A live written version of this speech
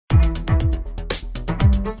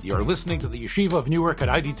You're listening to the Yeshiva of Newark at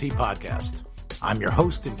IDT podcast. I'm your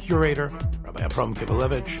host and curator, Rabbi Abram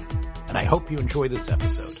Kibalevich, and I hope you enjoy this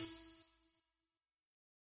episode.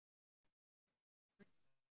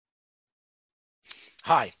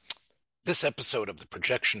 Hi. This episode of The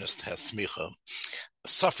Projectionist Has Smicha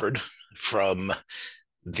suffered from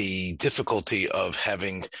the difficulty of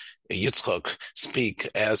having Yitzchak speak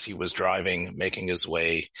as he was driving, making his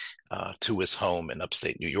way to his home in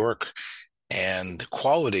upstate New York. And the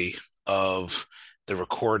quality of the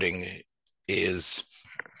recording is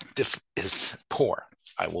poor,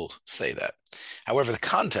 I will say that. However, the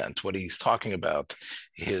content, what he's talking about,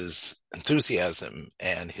 his enthusiasm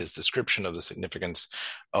and his description of the significance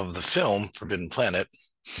of the film, Forbidden Planet,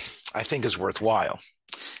 I think is worthwhile.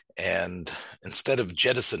 And instead of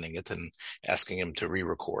jettisoning it and asking him to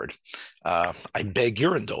re-record, I beg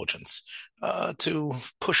your indulgence to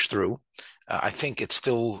push through. I think it's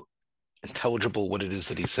still intelligible what it is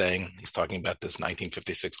that he's saying. He's talking about this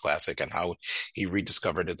 1956 classic and how he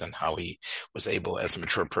rediscovered it and how he was able, as a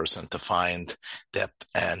mature person, to find depth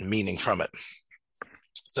and meaning from it.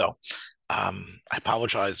 So I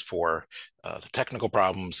apologize for the technical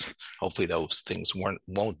problems. Hopefully those things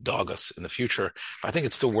won't dog us in the future. But I think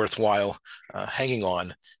it's still worthwhile hanging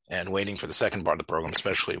on and waiting for the second part of the program,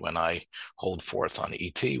 especially when I hold forth on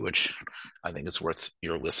ET, which I think is worth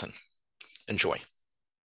your listen. Enjoy.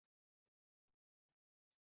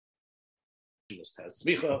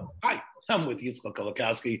 Hi, I'm with Yitzchak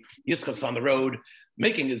Kolakowski. Yitzchak's on the road,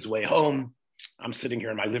 making his way home. I'm sitting here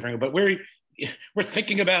in my living room, but we're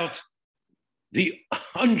thinking about the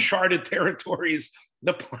uncharted territories,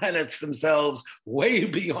 the planets themselves, way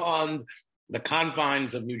beyond the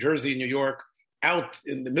confines of New Jersey, New York, out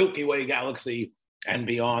in the Milky Way galaxy and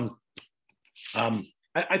beyond.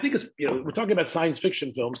 I think it's, we're talking about science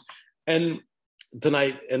fiction films, and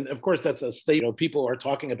tonight, and of course that's a state, people are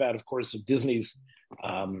talking about, of course, of Disney's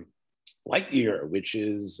Lightyear, which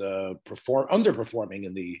is underperforming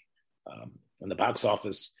in the box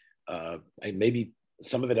office, and maybe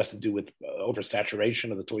some of it has to do with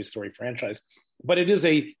oversaturation of the Toy Story franchise, but it is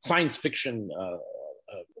a science fiction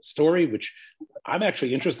story, which I'm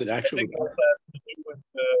actually interested in. Actually,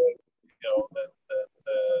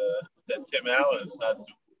 that Tim Allen is not doing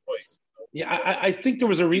voice. Yeah, I think there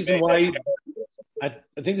was a reason why. I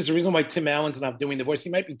think there's a reason why Tim Allen's not doing the voice.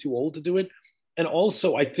 He might be too old to do it, and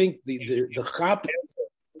also I think the Chap,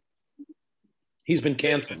 he's been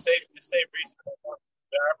canceled. The same reason.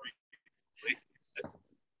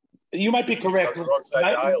 You might be correct.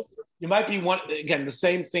 You might be the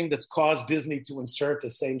same thing that's caused Disney to insert a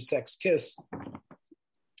same-sex kiss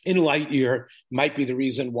in Lightyear might be the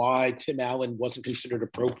reason why Tim Allen wasn't considered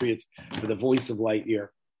appropriate for the voice of Lightyear.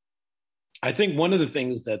 I think one of the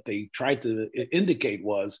things that they tried to indicate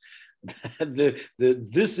was that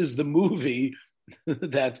this is the movie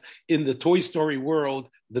that in the Toy Story world,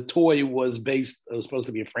 the toy was supposed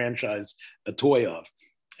to be a franchise, a toy of.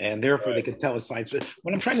 And therefore, They could tell it's science fiction.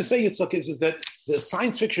 What I'm trying to say, is that the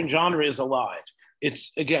science fiction genre is alive.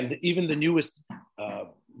 It's, again, even the newest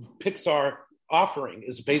Pixar offering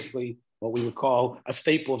is basically what we would call a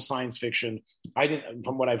staple of science fiction.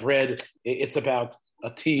 From what I've read, it's about a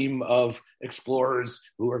team of explorers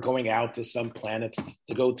who are going out to some planet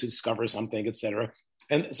to go to discover something, etc.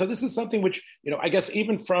 And so this is something which, I guess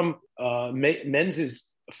even from Menz's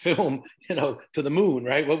film, to the moon,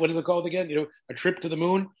 right? What is it called again? A Trip to the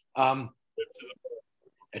Moon,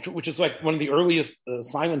 which is like one of the earliest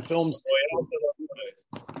silent films.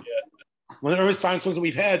 One of the earliest silent films that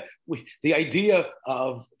we've had. The idea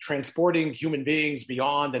of transporting human beings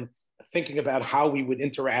beyond and thinking about how we would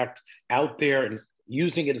interact out there and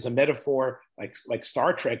using it as a metaphor, like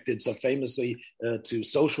Star Trek did so famously, to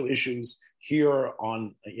social issues here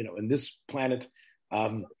on, in this planet.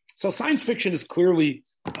 So science fiction is clearly,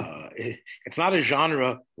 it's not a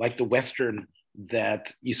genre like the Western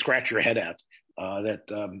that you scratch your head at, that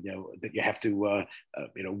you have to,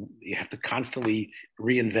 you have to constantly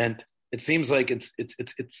reinvent. It seems like it's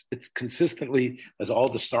consistently, as all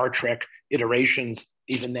the Star Trek iterations,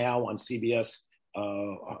 even now on CBS,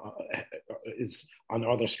 is on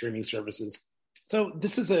other streaming services. So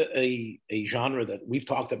this is a genre that we've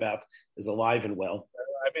talked about is alive and well.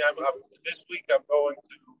 I mean, this week I'm going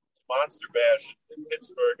to Monster Bash in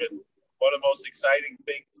Pittsburgh, and one of the most exciting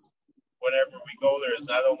things whenever we go there is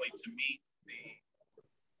not only to meet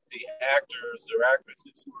the actors or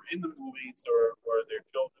actresses who are in the movies or their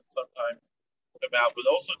children sometimes come out, but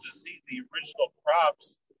also to see the original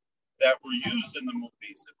props that were used in the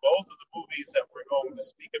movies. And both of the movies that we're going to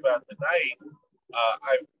speak about tonight,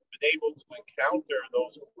 I've been able to encounter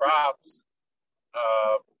those props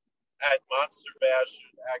at Monster Bash.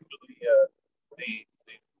 Actually,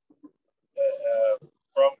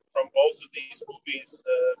 from both of these movies,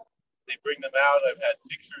 they bring them out. I've had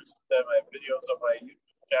pictures of them. I have videos on my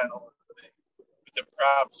YouTube channel with the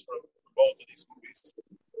props from both of these movies.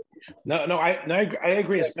 I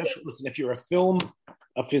agree. Especially, listen, if you're a film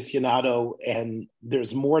aficionado and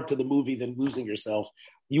there's more to the movie than losing yourself,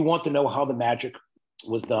 you want to know how the magic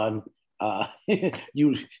was done.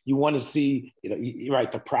 You want to see, you're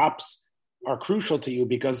right. The props are crucial to you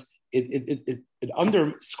because it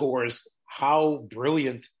underscores how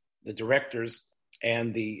brilliant the directors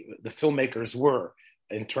and the filmmakers were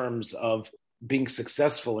in terms of being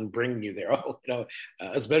successful in bringing you there.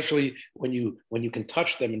 Especially when you can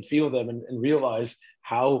touch them and feel them and realize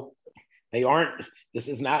how they aren't. This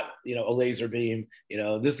is not, a laser beam.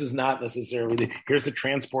 This is not necessarily. Here's the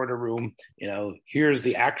transporter room. Here's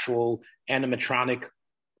the actual animatronic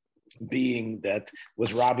being that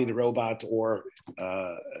was Robbie the robot or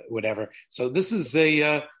whatever. So this is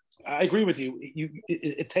I agree with you.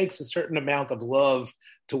 It takes a certain amount of love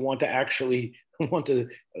to want to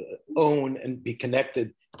own and be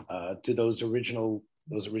connected to those original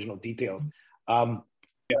details.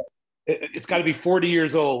 It's got to be 40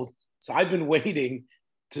 years old. So I've been waiting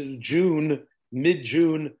to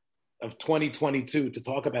mid-June of 2022 to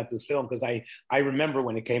talk about this film because I remember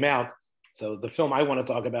when it came out. So the film I want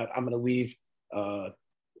to talk about, I'm going to leave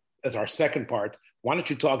as our second part. Why don't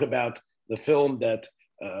you talk about the film that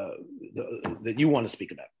you want to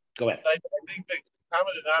speak about? Go ahead. I think the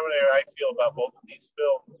common denominator I feel about both of these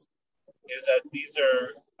films is that these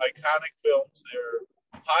are iconic films. They're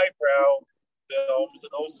highbrow films,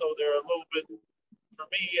 and also they're a little bit. For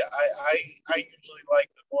me, I usually like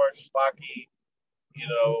the more schlocky,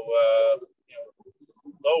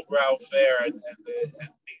 lowbrow fare, and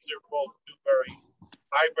these are both two very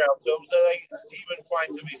highbrow films that I even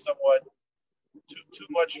find to be somewhat too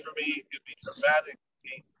much for me. It could be dramatic,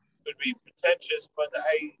 could be pretentious, but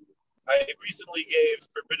I recently gave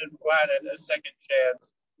Forbidden Planet a second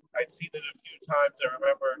chance. I'd seen it a few times. I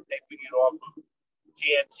remember taping it off of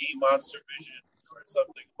TNT Monster Vision or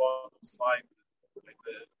something along those lines in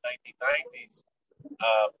the 1990s.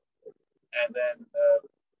 And then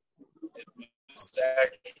it was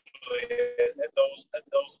actually at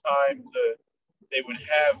those times they would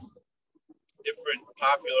have different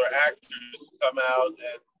popular actors come out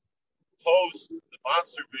and host the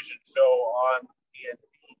Monster Vision show on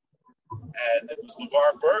TNT. And it was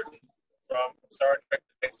LeVar Burton from Star Trek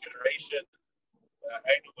The Next Generation,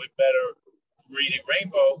 Angry Better, Reading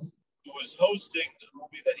Rainbow, who was hosting the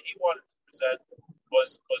movie that he wanted to present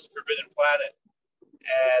was Forbidden Planet.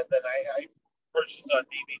 And then I purchased on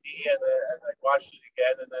DVD and I watched it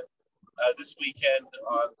again. And then this weekend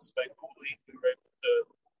on Spenguli, we were able to,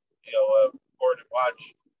 record and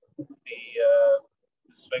watch the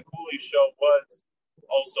Spenguli show was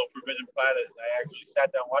also Forbidden Planet. And I actually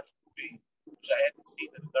sat down and watched the movie, which I hadn't seen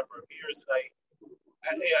in a number of years.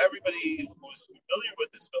 And everybody who's familiar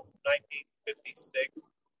with this film, 1956,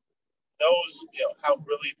 knows how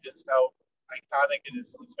brilliant it is, how iconic it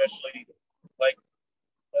is, especially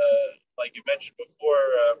like you mentioned before,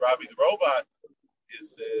 Robbie the Robot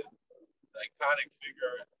is an iconic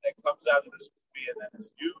figure that comes out of this movie and then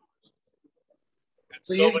is used.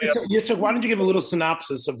 So why don't you give a little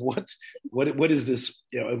synopsis of what is this?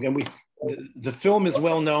 Again, the film is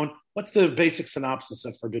well known. What's the basic synopsis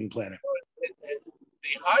of Forbidden Planet?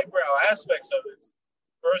 The highbrow aspects of it,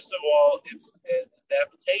 first of all, it's an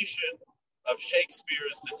adaptation of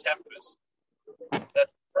Shakespeare's The Tempest.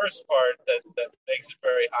 That's the first part that makes it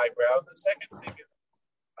very highbrow. The second thing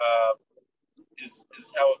is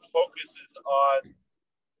how it focuses on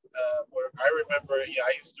where I remember,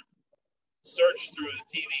 I used to search through the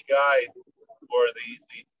TV guide or the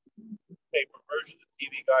paper version of the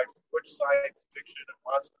TV guide for which science fiction and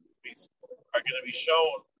monster movies are going to be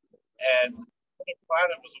shown. And The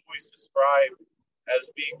Planet was always described as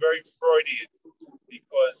being very Freudian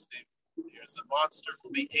because here's the monster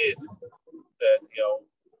from the id that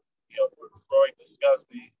Freud discussed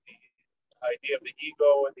the idea of the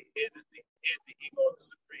ego and the id, and the ego and the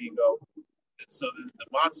superego. And so the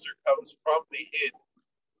monster comes from the id.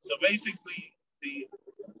 So basically, the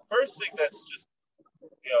first thing that's just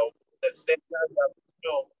that stands out about this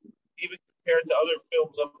film, even compared to other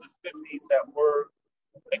films of the 50s that were,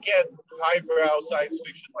 again, highbrow science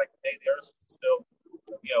fiction like The Day the Earth Stood Still.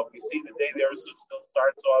 We see The Day the Earth Stood Still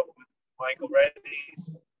starts off with Michael Rennie's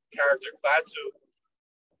character Klaatu,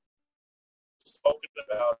 spoken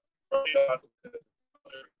about early on in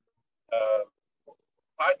another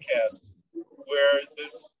podcast, where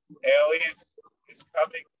this alien is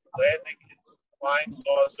coming, landing his flying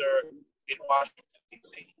saucer in Washington,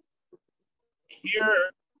 D.C.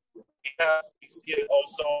 Here, we see it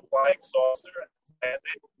also flying saucer and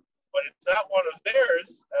but it's not one of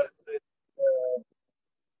theirs.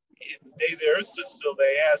 Still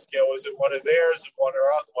they ask, is it one of theirs, one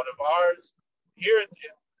of ours? Here in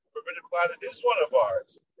Forbidden Planet is one of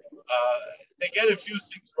ours. They get a few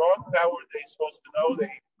things wrong. How were they supposed to know?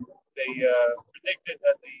 They predicted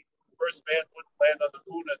that the first man wouldn't land on the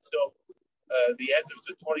moon until the end of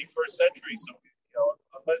the 21st century. So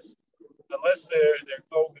unless they're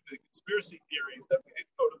going with the conspiracy theories that we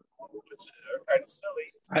didn't go to the moon, which are kind of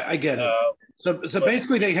silly. I get it. So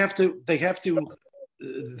basically, they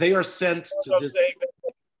are sent to this.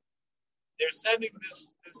 They're sending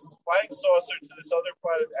this flying saucer to this other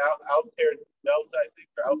planet, Altair Delta, I think,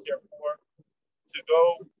 or Altair 4, to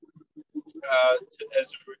go as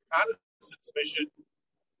a reconnaissance mission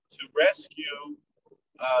to rescue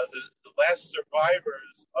the last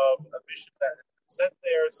survivors of a mission that had been sent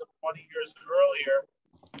there some 20 years earlier.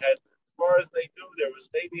 And as far as they knew, there was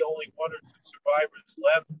maybe only one or two survivors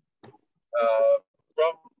left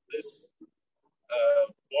from this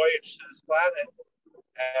voyage to this planet.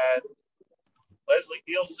 And Leslie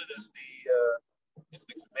Nielsen is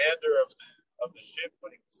the commander of the ship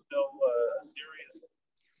when he was still serious.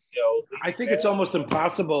 I think it's almost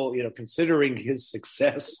impossible, considering his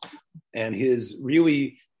success and his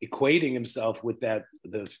really equating himself with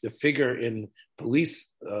the figure in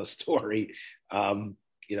Police Story,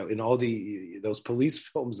 in all those police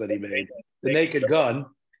films that he made, The Naked Gun.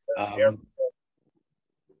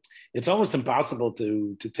 It's almost impossible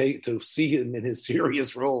to see him in his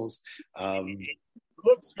serious roles. He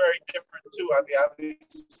looks very different too. I mean,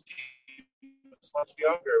 obviously he was much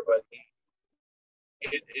younger, but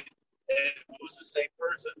it was the same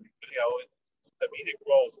person. In comedic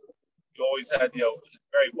roles, he always had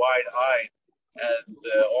very wide-eyed and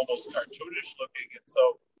almost cartoonish looking, and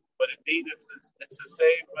so. But indeed, it's the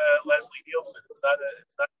same Leslie Nielsen. It's not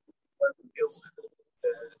Leslie Nielsen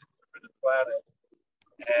for the planet.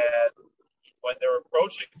 And when they're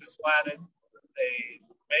approaching this planet, they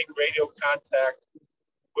make radio contact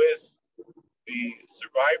with the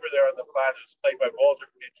survivor there on the planet, who's played by Walter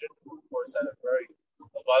Pidgeon, who of course had a very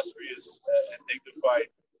illustrious and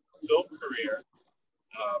dignified film career.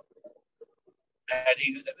 And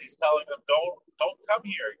he's telling them, don't come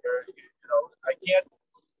here. I can't.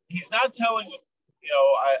 He's not telling them,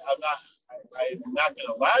 I'm not going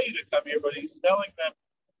to allow you to come here, but he's telling them,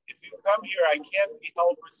 if you come here, I can't be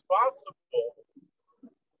held responsible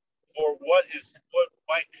for what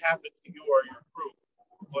might happen to you or your crew.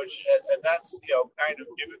 And that's kind of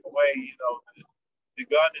giving away the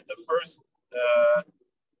gun in the first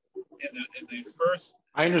in the first.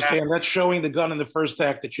 I understand act. That's showing the gun in the first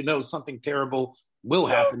act that something terrible will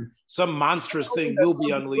happen. Some monstrous thing will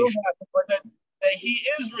be unleashed. But that he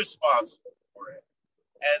is responsible for it,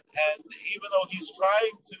 and even though he's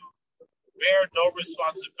trying to bear no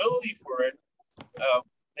responsibility for it,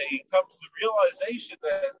 he comes to the realization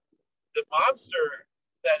that the monster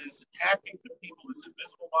that is attacking the people, this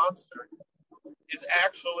invisible monster, is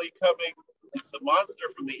actually coming. It's the monster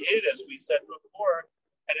from the id, as we said before,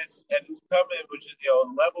 and it's coming, which is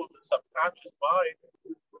level of the subconscious mind,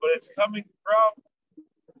 but it's coming from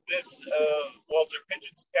this Walter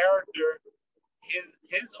Pidgeon's character,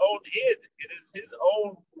 his own id. It is his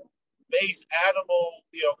own base animal,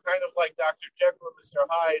 kind of like Dr. Jekyll and Mr.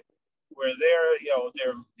 Hyde, where they're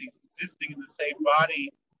existing in the same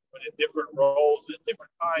body, but in different roles at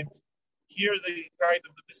different times. Here, the kind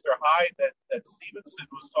of the Mr. Hyde that Stevenson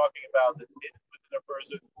was talking about, that's hidden within a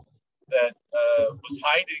person, that was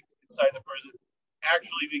hiding inside the person,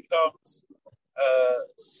 actually becomes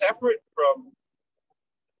separate from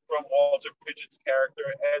Walter Pidgeon's character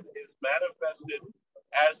and is manifested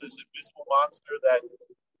as this invisible monster that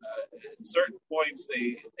at certain points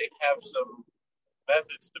they have some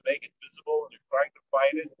methods to make it visible, and they're trying to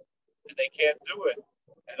fight it, and they can't do it.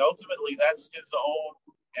 And ultimately, that's his own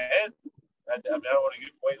end. I don't want to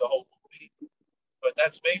give away the whole movie, but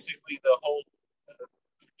that's basically the whole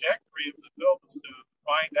trajectory of the film, is to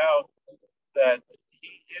find out that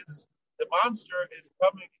the monster is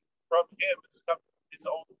coming from him. It's coming from his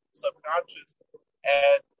own subconscious.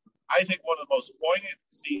 And I think one of the most poignant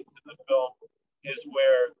scenes in the film is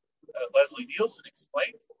where Leslie Nielsen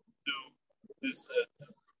explains to this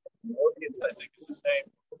audience, I think is his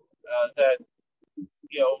name, that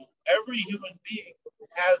every human being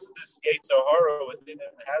has this Yetzer Hara within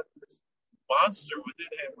him, has this monster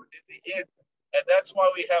within him, within the id, and that's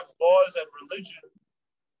why we have laws and religion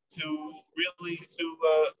to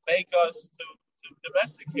make us, to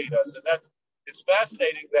domesticate us. And it's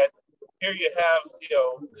fascinating that here you have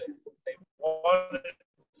they wanted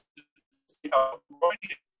to see how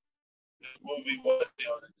Freudian this movie was. The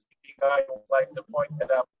TV guy would like to point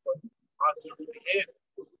that out for Monster from the Inn.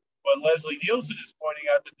 But Leslie Nielsen is pointing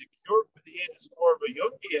out that the cure for the inn is more of a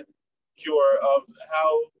Jungian cure of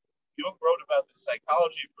how Jung wrote about the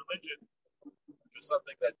psychology of religion, which was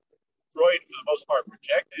something that Freud, for the most part,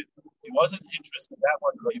 rejected. He wasn't interested in that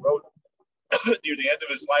much, but he wrote near the end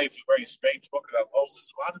of his life a very strange book about Moses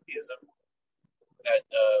and monotheism that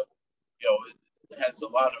it has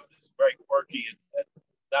a lot of this very quirky and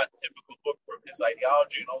not typical book from his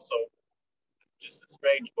ideology, and also just a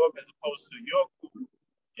strange book as opposed to Jung.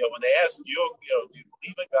 When they asked Jung, do you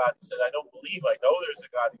believe in God? He said, I don't believe. I know there's a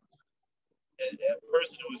God. He was a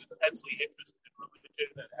person who was intensely interested in religion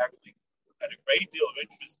and actually had a great deal of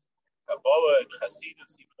interest in Kabbalah and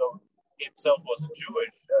Hasidus, even though he himself wasn't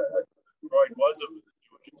Jewish. Freud was of the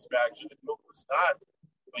Jewish extraction, and Jung was not.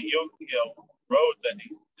 But Jung, wrote that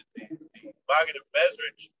the Maggid of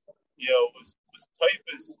Mezrich, was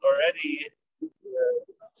typhus already.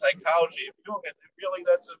 Psychology of Jung, and really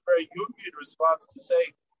that's a very Jungian response to say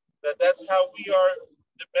that that's how we are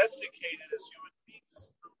domesticated as human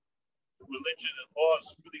beings through religion and laws,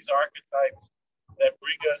 through these archetypes that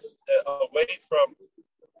bring us away from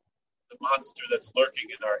the monster that's lurking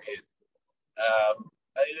in our head.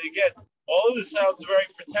 And again, all of this sounds very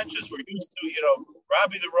pretentious. We're used to,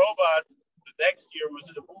 Robbie the Robot. The next year was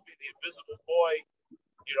in a movie, The Invisible Boy,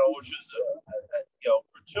 which was,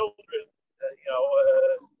 for children.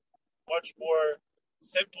 Much more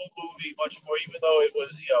simple movie, much more, even though it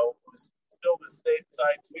was, was still the same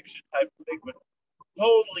science fiction type of thing, but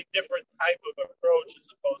totally different type of approach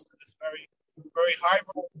as opposed to this very, very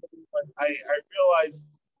hybrid. But I realized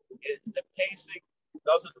the pacing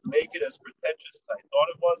doesn't make it as pretentious as I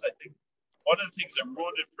thought it was. I think one of the things that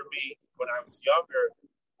ruined it for me when I was younger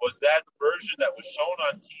was that version that was shown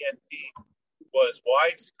on TNT was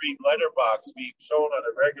widescreen letterbox being shown on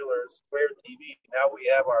a regular square TV. Now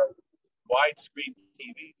we have our widescreen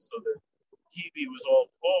TV, so the TV was all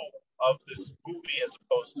full of this movie as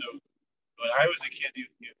opposed to when I was a kid, you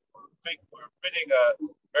think we were fitting a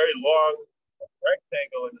very long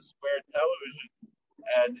rectangle in the square television,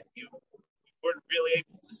 and you weren't really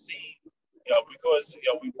able to see, because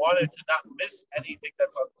we wanted to not miss anything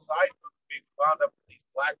that's on the side. We wound up with these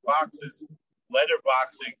black boxes,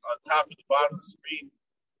 letterboxing on top of the bottom of the screen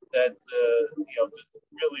that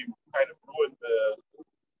really kind of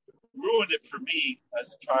ruined it for me as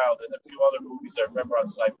a child, and a few other movies I remember on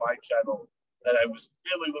Sci-Fi Channel that I was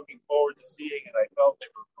really looking forward to seeing, and I felt they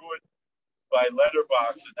were ruined by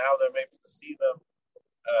letterbox, and now I'm able to see them,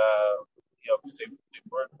 because they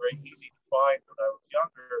weren't very easy to find when I was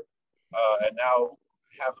younger, and now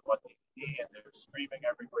have them on DVD and they're streaming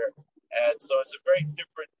everywhere. And so it's a very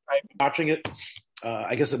different type of watching it,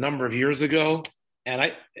 I guess a number of years ago,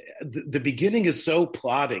 and the beginning is so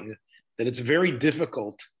plodding that it's very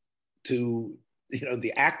difficult to,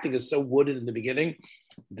 the acting is so wooden in the beginning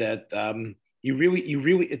that you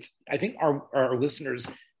really, it's, I think our listeners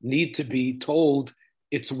need to be told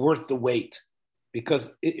it's worth the wait, because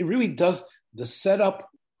it really does. The setup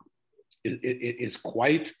is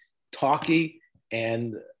quite talky,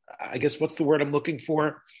 and I guess what's the word I'm looking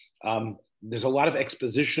for? There's a lot of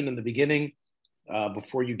exposition in the beginning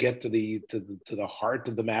before you get to the heart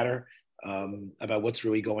of the matter about what's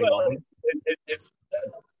really going on. It's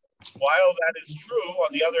while that is true,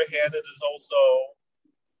 on the other hand, it is also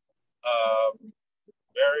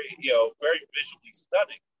very visually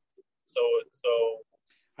stunning. So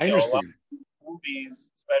I understand. A lot of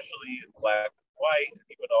movies, especially in black and white,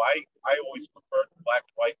 even though I always prefer black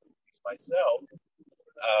and white movies myself.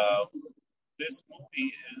 This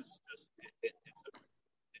movie is just it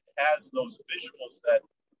has those visuals that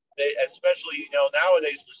they, especially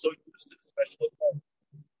nowadays, we're so used to the special effects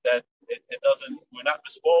that it doesn't, we're not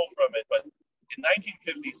spoiled from it. But in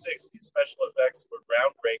 1956, these special effects were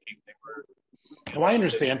groundbreaking. They were. I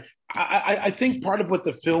understand. I think part of what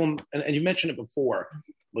the film, and you mentioned it before,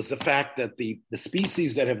 was the fact that the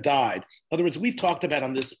species that have died. In other words, we've talked about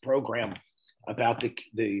on this program about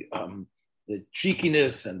the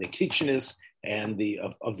cheekiness and the kitschiness and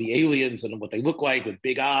of the aliens and what they look like with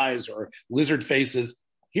big eyes or lizard faces.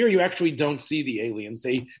 Here, you actually don't see the aliens.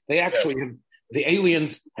 They actually have, the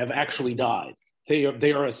aliens have actually died. They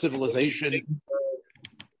are a civilization.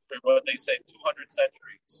 What they say, 200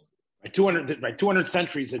 centuries. 200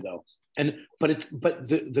 centuries ago. But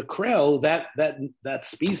the Krell, that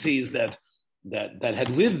species that had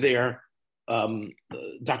lived there,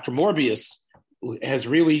 Dr. Morbius has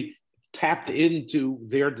really tapped into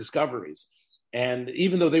their discoveries. And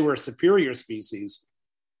even though they were a superior species,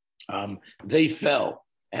 they fell.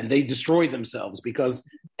 and they destroyed themselves because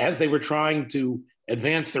as they were trying to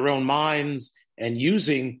advance their own minds and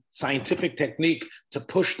using scientific technique to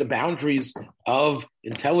push the boundaries of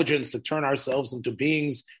intelligence to turn ourselves into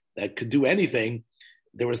beings that could do anything,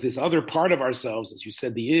 there was this other part of ourselves, as you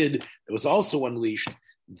said, the id, that was also unleashed,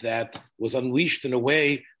 that was unleashed in a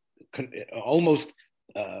way almost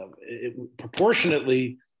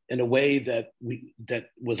proportionately in a way that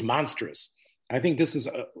was monstrous. I think this is,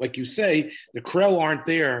 like you say, the Krell aren't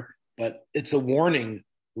there, but it's a warning,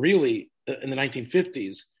 really, in the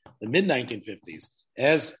 1950s, the mid-1950s,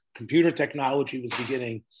 as computer technology was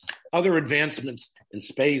beginning, other advancements in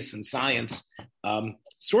space and science,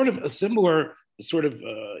 sort of a similar,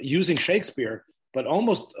 using Shakespeare, but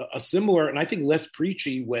almost a similar, and I think less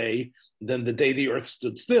preachy way than The Day the Earth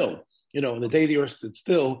Stood Still. The Day the Earth Stood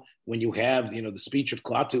Still, when you have, the speech of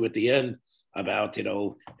Klaatu at the end about,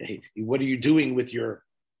 hey, what are you doing with your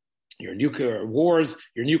nuclear wars,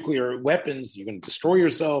 your nuclear weapons? You're going to destroy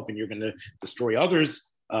yourself and you're going to destroy others.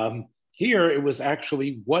 Here, it was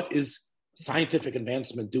actually, what is scientific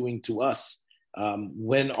advancement doing to us?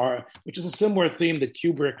 Which is a similar theme that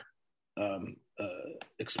Kubrick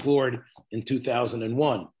explored in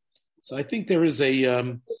 2001. So I think there is a...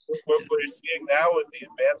 what we're seeing now with the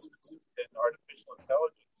advancements in artificial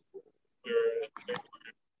intelligence, we're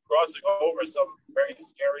crossing over some very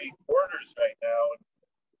scary borders right now.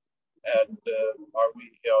 And are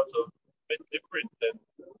we, it's a bit different than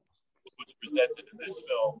what's presented in this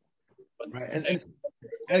film. Right.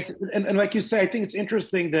 And like you say, I think it's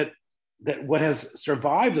interesting that what has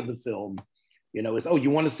survived of the film, is, you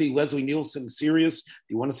want to see Leslie Nielsen serious? Do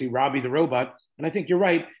you want to see Robbie the Robot? And I think you're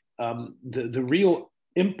right. The real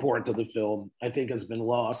import of the film, I think, has been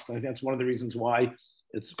lost. I think that's one of the reasons why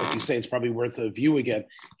it's, like you say, it's probably worth a view again.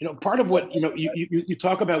 Part of what, you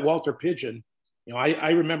talk about Walter Pidgeon.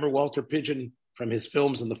 I remember Walter Pidgeon from his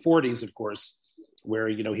films in the 40s, of course, where,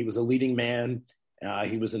 he was a leading man.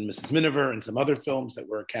 He was in Mrs. Miniver and some other films that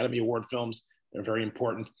were Academy Award films. They're very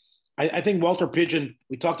important. I think Walter Pidgeon,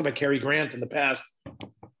 we talked about Cary Grant in the past.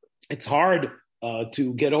 It's hard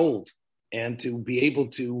to get old and to be able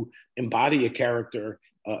to embody a character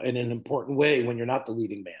in an important way when you're not the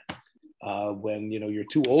leading man, when, you're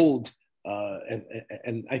too old.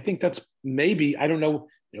 And I think that's maybe, I don't know,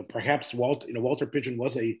 perhaps Walter Pidgeon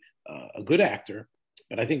was a good actor,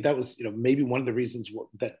 but I think that was, maybe one of the reasons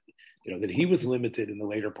that he was limited in the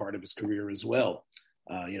later part of his career as well.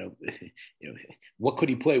 What could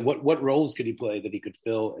he play? What roles could he play that he could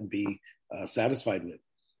fill and be satisfied with?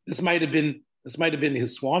 This might have been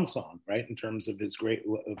his swan song, right? In terms of his great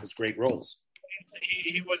roles.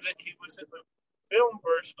 He was in the film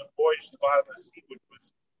version of Voyage to the Bottom of the Sea, which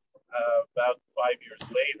was about 5 years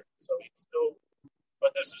later. So he's still,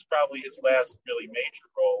 but this is probably his last really major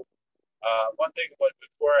role. One thing,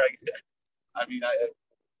 before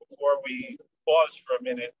we pause for a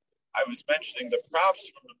minute, I was mentioning the props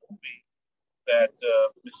from the movie that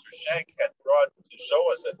Mr. Schenk had brought to show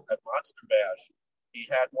us at Monster Bash. He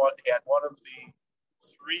had one of the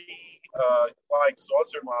 3 flying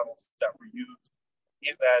saucer models that were used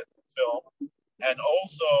in that film, and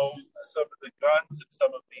also some of the guns and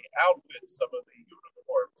some of the outfits, some of the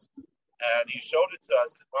uniforms. And he showed it to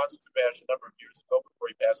us at Monster Bash a number of years ago before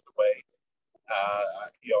he passed away.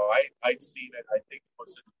 I'd seen it, I think it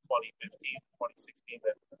was in 2015, 2016,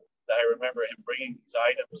 that I remember him bringing these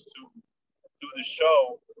items to the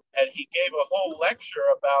show. And he gave a whole lecture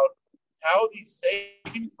about how these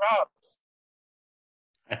same props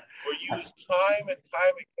were used time and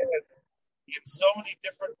time again in so many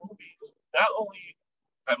different movies. Not only,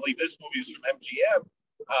 I believe this movie is from MGM,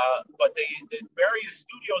 but the various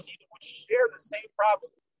studios even would share the same props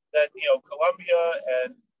that Columbia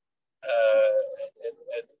and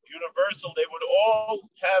Universal. They would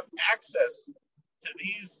all have access to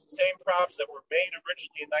these same props that were made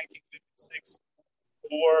originally in 1956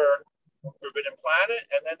 for Forbidden Planet,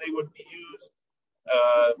 and then they would be used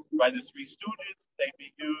by the Three Stooges. They'd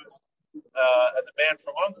be used at the Band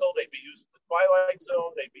from U.N.C.L.E. They'd be used in the Twilight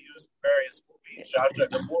Zone. They'd be used in various movies, Zsa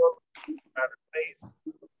Zsa Gabor, Outer Space,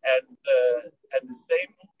 and the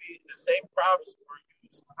same props were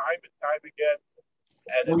used time and time again.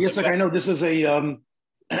 And yes, I know this is a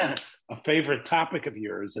favorite topic of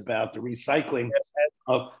yours about the recycling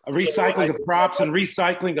of props and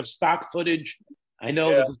recycling of stock footage. I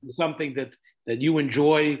know that this is something that you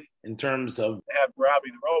enjoy in terms of have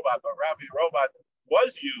Robbie the Robot, but Robbie the Robot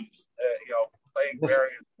was used, playing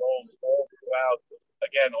various roles all throughout.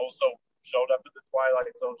 Again, also showed up in the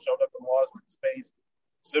Twilight Zone, showed up in Lost in Space,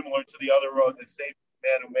 similar to the same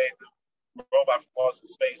man who made the robot from Lost in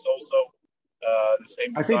Space. Also, the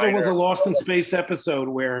same I think there was designer. a Lost in Space episode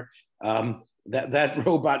where that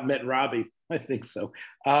robot met Robbie. I think so.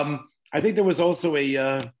 I think there was also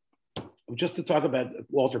just to talk about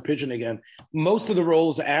Walter Pidgeon again, most of the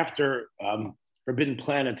roles after Forbidden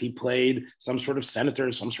Planet, he played some sort of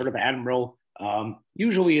senator, some sort of admiral,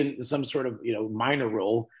 usually in some sort of minor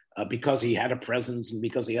role because he had a presence and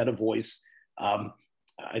because he had a voice.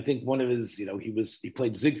 I think one of his, he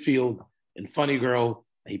played Ziegfeld in Funny Girl.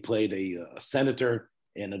 He played a senator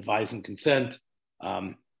in Advise and Consent,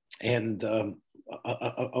 and a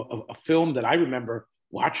film that I remember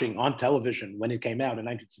watching on television when it came out in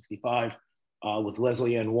 1965 with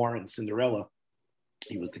Leslie Ann Warren, Cinderella.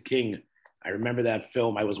 He was the king. I remember that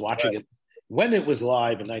film. I was watching it when it was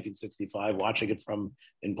live in 1965, watching it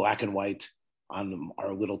in black and white on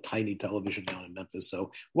our little tiny television down in Memphis.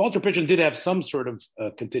 So Walter Pidgeon did have some sort of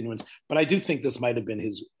continuance, but I do think this might have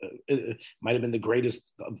been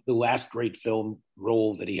the last great film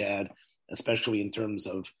role that he had, especially in terms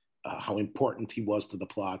of how important he was to the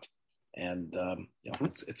plot. And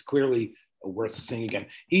it's clearly worth seeing again.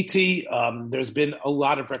 E.T., there's been a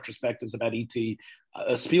lot of retrospectives about E.T.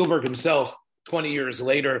 Spielberg himself, 20 years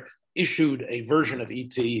later, issued a version of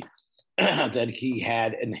E.T. that he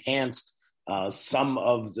had enhanced some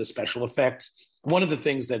of the special effects. One of the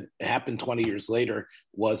things that happened 20 years later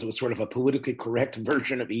was it was sort of a politically correct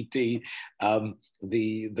version of E.T.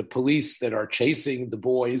 The police that are chasing the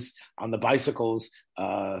boys on the bicycles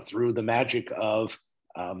through the magic of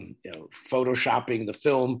photoshopping the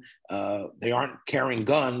film, they aren't carrying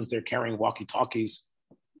guns, they're carrying walkie-talkies.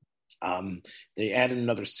 They added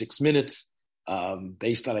another 6 minutes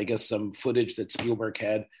based on, I guess, some footage that Spielberg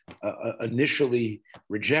had initially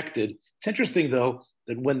rejected. It's interesting, though,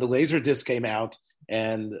 that when the Laserdisc came out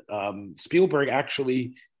and Spielberg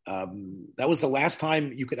actually, that was the last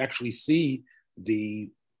time you could actually see the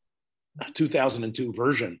 2002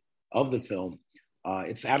 version of the film.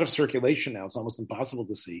 It's out of circulation now. It's almost impossible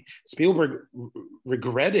to see. Spielberg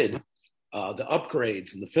regretted the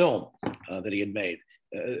upgrades in the film that he had made.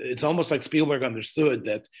 It's almost like Spielberg understood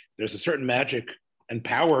that there's a certain magic and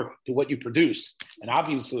power to what you produce. And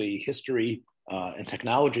obviously, history and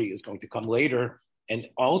technology is going to come later and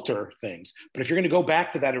alter things. But if you're going to go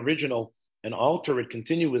back to that original and alter it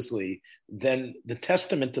continuously, then the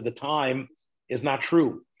testament to the time is not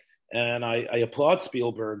true. And I applaud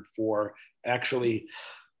Spielberg for actually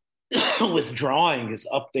withdrawing his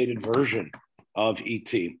updated version of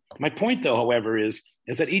E.T. My point, though, however, is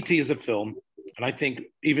that E.T. is a film, and I think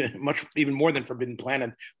even more than Forbidden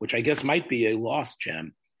Planet, which I guess might be a lost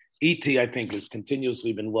gem, E.T., I think, has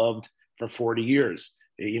continuously been loved for 40 years.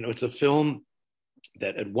 It's a film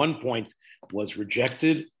that at one point was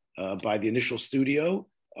rejected by the initial studio,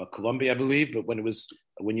 Columbia, I believe, but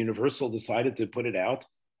when Universal decided to put it out,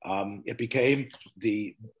 it became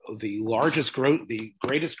the greatest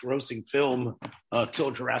grossing film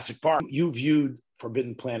till Jurassic Park. You viewed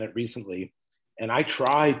Forbidden Planet recently, and I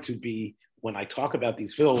try to be, when I talk about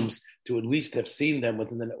these films, to at least have seen them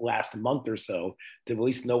within the last month or so, to at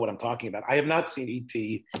least know what I'm talking about. I have not seen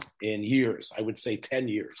E.T. in years. I would say 10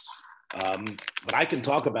 years. But I can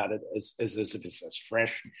talk about it as if it's as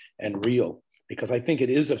fresh and real, because I think it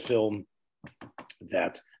is a film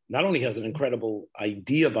that not only has an incredible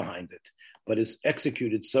idea behind it, but is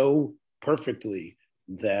executed so perfectly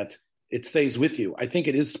that it stays with you. I think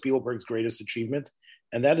it is Spielberg's greatest achievement,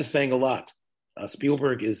 and that is saying a lot.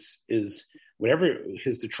 Spielberg is whatever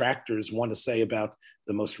his detractors want to say about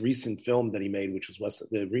the most recent film that he made, which was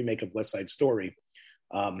the remake of West Side Story.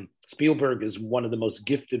 Spielberg is one of the most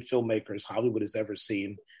gifted filmmakers Hollywood has ever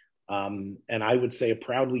seen. And I would say a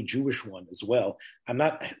proudly Jewish one as well. I'm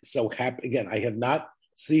not so happy. Again, I have not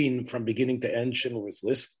seen from beginning to end Schindler's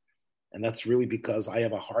List. And that's really because I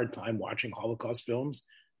have a hard time watching Holocaust films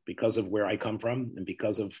because of where I come from and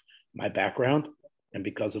because of my background and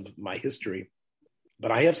because of my history.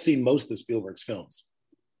 But I have seen most of Spielberg's films.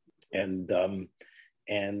 And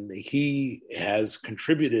he has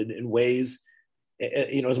contributed in ways,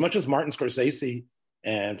 as much as Martin Scorsese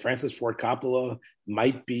and Francis Ford Coppola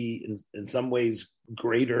might be in some ways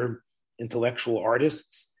greater intellectual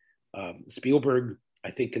artists, Spielberg, I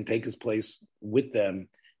think, can take his place with them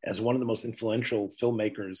as one of the most influential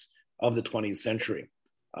filmmakers of the 20th century.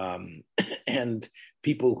 And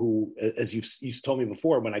people who, as you've told me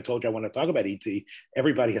before, when I told you I want to talk about E.T.,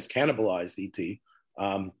 everybody has cannibalized E.T.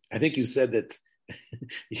 I think you said that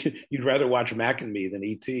you'd rather watch Mac and Me than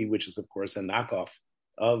E.T., which is, of course, a knockoff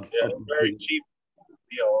of very cheap,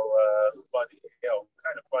 funny,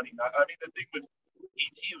 kind of funny. I mean, the thing with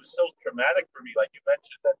E.T. was so traumatic for me, like you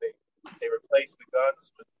mentioned, that they replaced the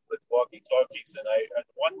guns with walkie-talkies, and at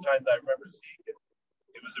one time I remember seeing it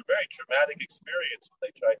traumatic experience when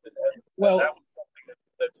they tried to end. Well, that was something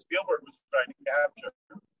that Spielberg was trying to capture.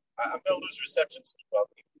 I'm going to lose reception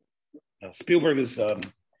soon. Spielberg is,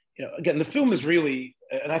 again, the film is really,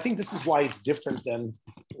 and I think this is why it's different than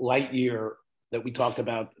Lightyear that we talked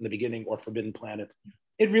about in the beginning, or Forbidden Planet.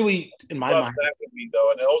 It really, in my mind, that would be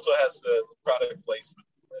though, and it also has the product placement.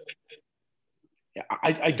 Yeah,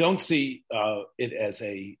 I don't see it as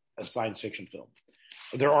a science fiction film.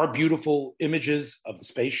 There are beautiful images of the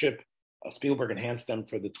spaceship. Spielberg enhanced them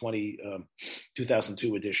for the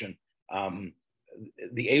 2002 edition.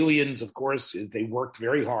 The aliens, of course, they worked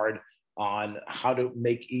very hard on how to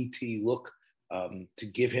make E.T. look, to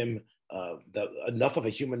give him enough of a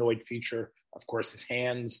humanoid feature. Of course, his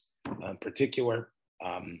hands, in particular,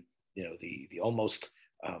 the almost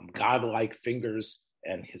godlike fingers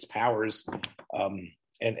and his powers.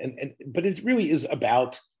 But it really is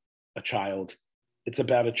about a child. It's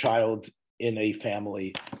about a child in a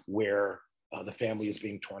family where the family is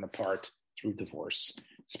being torn apart through divorce.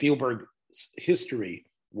 Spielberg's history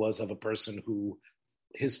was of a person who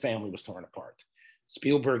his family was torn apart.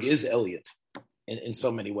 Spielberg is Elliot in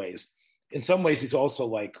so many ways. In some ways, he's also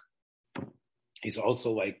like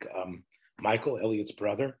Michael, Elliot's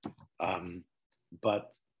brother.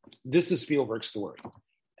 But this is Spielberg's story.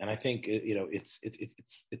 And I think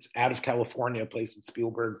it's out of California, a place that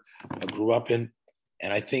Spielberg grew up in,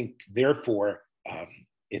 and I think therefore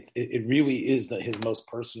it really is his most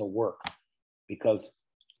personal work, because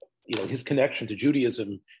his connection to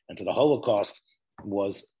Judaism and to the Holocaust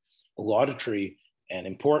was laudatory and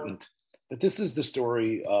important. But this is the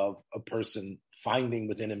story of a person finding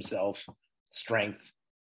within himself strength,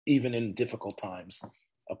 even in difficult times.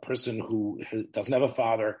 A person who doesn't have a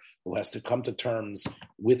father, who has to come to terms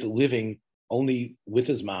with living only with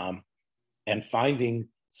his mom and finding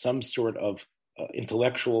some sort of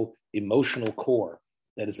intellectual, emotional core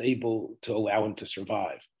that is able to allow him to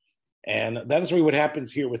survive. And that is really what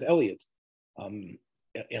happens here with Elliot.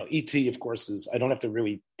 E.T., of course, I don't have to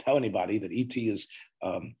really tell anybody that E.T.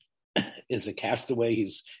 is a castaway.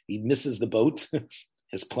 He misses the boat.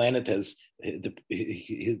 His planet has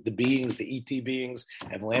the beings, the ET beings,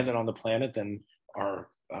 have landed on the planet and are.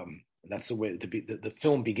 That's the way the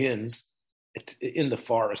film begins in the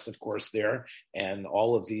forest, of course, there, and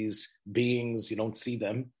all of these beings, you don't see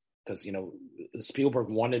them because Spielberg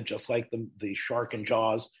wanted, just like the shark in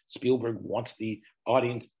Jaws. Spielberg wants the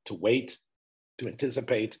audience to wait, to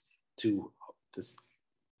anticipate, to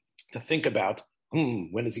think about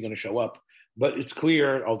when is he going to show up. But it's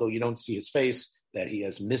clear, although you don't see his face, that he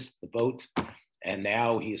has missed the boat, and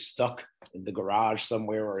now he is stuck in the garage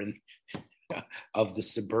somewhere or in of the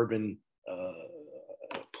suburban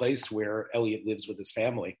place where Elliot lives with his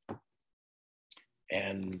family.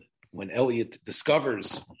 And when Elliot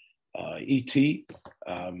discovers E.T.,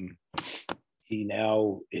 he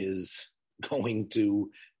now is going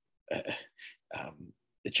to,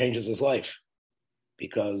 it changes his life,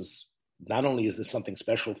 because not only is this something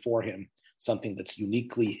special for him, something that's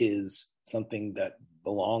uniquely his, something that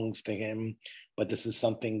belongs to him, but this is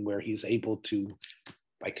something where he's able to,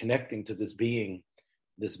 by connecting to this being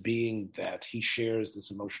that he shares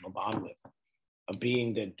this emotional bond with, a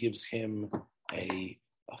being that gives him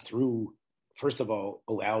first of all,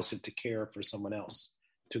 allows him to care for someone else,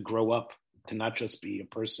 to grow up, to not just be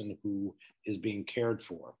a person who is being cared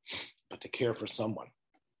for, but to care for someone,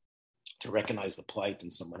 to recognize the plight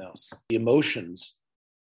in someone else. The emotions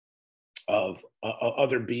of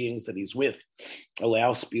other beings that he's with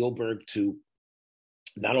allow Spielberg to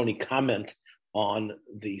not only comment on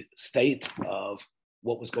the state of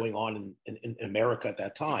what was going on in America at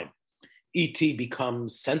that time. E.T.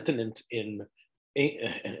 becomes sentient in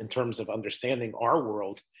terms of understanding our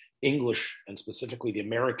world, English, and specifically the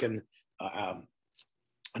American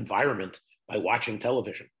environment, by watching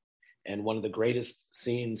television. And one of the greatest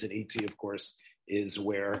scenes in E.T., of course, is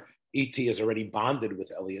where E.T. is already bonded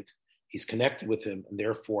with Elliot. He's connected with him, and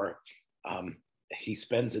therefore he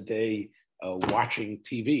spends a day watching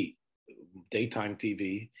TV, daytime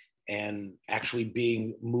TV, and actually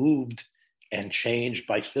being moved and changed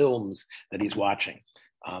by films that he's watching.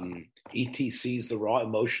 E.T. sees the raw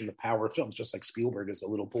emotion, the power of films, just like Spielberg, as a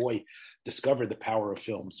little boy, discovered the power of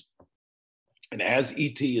films. And as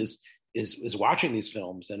E.T. is watching these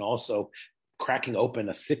films and also cracking open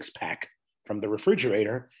a six-pack from the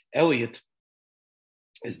refrigerator, Elliot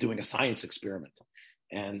is doing a science experiment.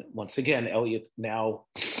 And once again, Elliot now,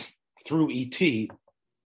 through E.T.,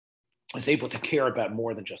 is able to care about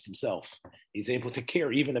more than just himself. He's able to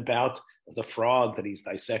care even about the frog that he's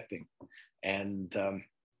dissecting. And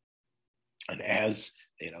as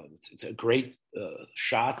It's a great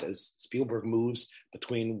shot as Spielberg moves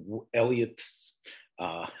between Elliot's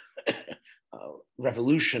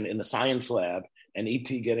revolution in the science lab and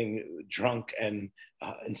E.T. getting drunk and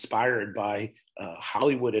inspired by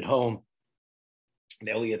Hollywood at home, and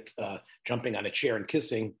Elliot jumping on a chair and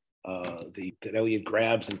kissing. That Elliot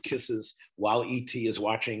grabs and kisses while E.T. is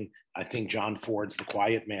watching, I think, John Ford's The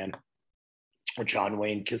Quiet Man, or John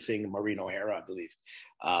Wayne kissing Maureen O'Hara, I believe.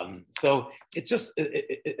 So it's just,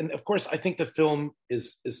 and of course, I think the film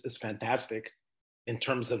is fantastic in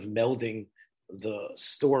terms of melding the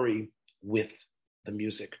story with the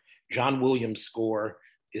music. John Williams' score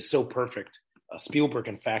is so perfect. Spielberg,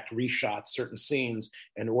 in fact, reshot certain scenes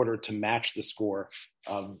in order to match the score.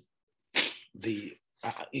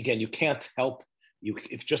 Again, you can't help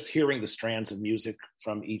if just hearing the strands of music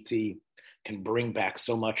from E.T. can bring back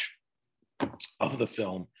so much of the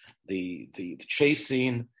film. The chase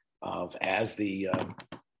scene of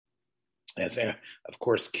of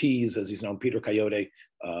course Keyes, as he's known, Peter Coyote,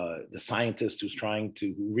 the scientist who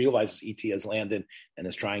realizes E.T. has landed and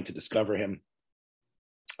is trying to discover him.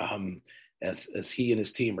 As he and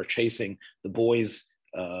his team are chasing the boys,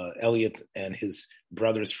 Elliot and his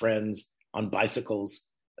brother's friends on bicycles.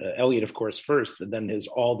 Elliot, of course, first, but then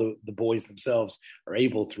all the boys themselves are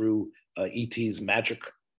able, through E.T.'s magic,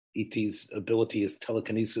 E.T.'s ability as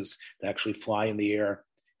telekinesis, to actually fly in the air.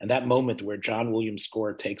 And that moment where John Williams'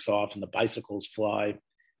 score takes off and the bicycles fly,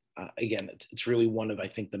 again, it's really one of, I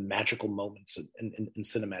think, the magical moments in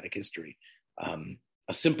cinematic history.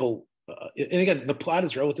 A simple, and again, the plot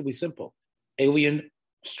is relatively simple. Alien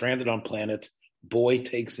stranded on planet. Boy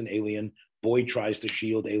takes an alien. Boy tries to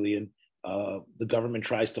shield alien. The government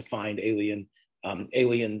tries to find alien.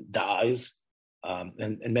 Alien dies.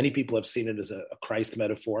 And many people have seen it as a Christ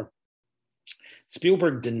metaphor.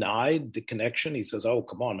 Spielberg denied the connection. He says, "Oh,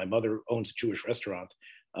 come on, my mother owns a Jewish restaurant.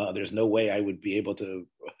 There's no way I would be able to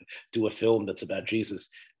do a film that's about Jesus."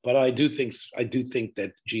 But I do think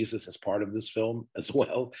that Jesus is part of this film as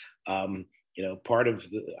well. Part of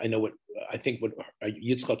what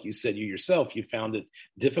Yitzchak, you said yourself, you found it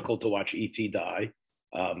difficult to watch E.T. die.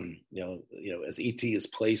 As E.T. is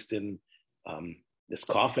placed in this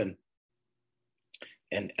coffin,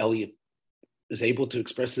 and Elliot is able to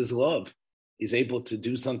express his love. He's able to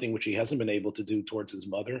do something which he hasn't been able to do towards his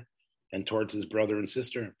mother and towards his brother and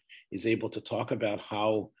sister. He's able to talk about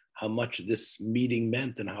how much this meeting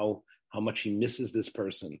meant and how much he misses this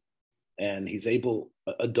person. And he's able,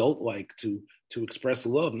 adult-like, to express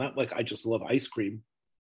love, not like, I just love ice cream.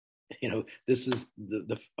 This is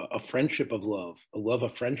a friendship of love, a love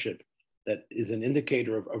of friendship that is an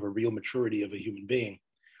indicator of a real maturity of a human being.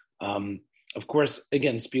 Of course,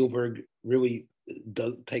 again, Spielberg really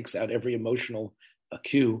takes out every emotional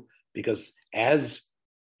cue, because as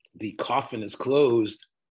the coffin is closed,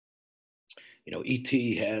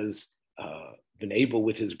 E.T. has been able,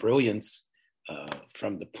 with his brilliance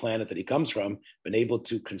from the planet that he comes from, been able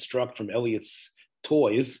to construct from Elliot's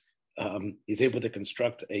toys. He's able to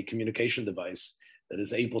construct a communication device that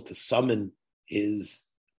is able to summon his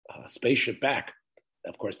spaceship back.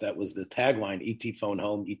 Of course, that was the tagline: "E.T. phone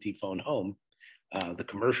home, E.T. phone home." The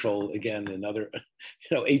commercial, again, another,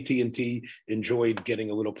 AT&T enjoyed getting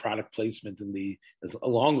a little product placement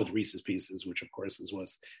along with Reese's Pieces, which of course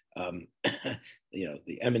was,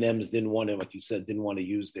 the M&Ms didn't want to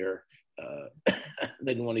use their,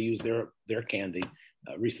 they didn't want to use their candy.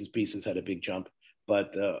 Reese's Pieces had a big jump,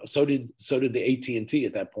 but so did the AT&T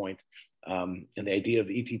at that point. And the idea of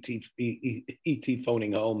ET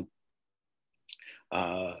phoning home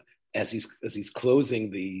as he's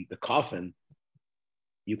closing the coffin.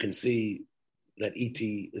 You can see that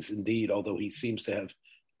E.T. is indeed, although he seems to have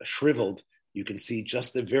shriveled, you can see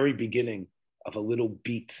just the very beginning of a little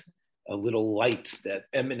beat, a little light that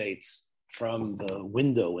emanates from the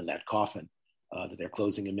window in that coffin that they're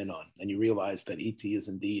closing him in on. And you realize that E.T. is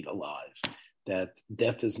indeed alive, that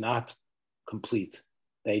death is not complete,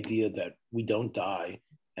 the idea that we don't die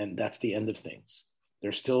and that's the end of things.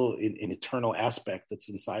 There's still an eternal aspect that's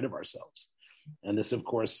inside of ourselves. And this, of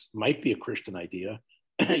course, might be a Christian idea.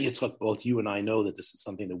 Yitzchak, both you and I know that this is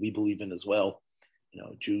something that we believe in as well.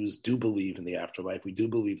 Jews do believe in the afterlife. We do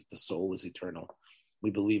believe that the soul is eternal.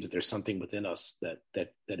 We believe that there's something within us that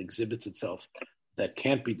exhibits itself that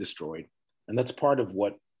can't be destroyed. And that's part of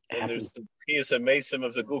what happens. He is a mason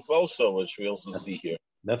of the goof also, which we also see here.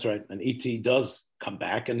 That's right. And E.T. does come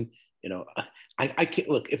back. And, I can't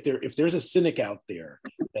look, if there's a cynic out there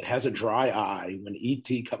that has a dry eye when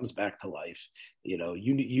E.T. comes back to life,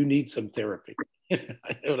 you need some therapy. You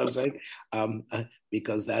know what I'm saying?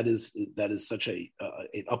 Because that is such an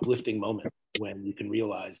uplifting moment when you can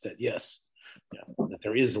realize that, yes, that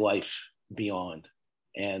there is life beyond,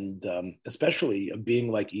 and especially a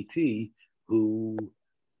being like E.T., who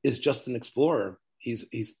is just an explorer. He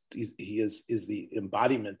is the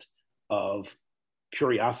embodiment of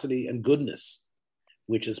curiosity and goodness,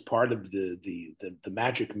 which is part of the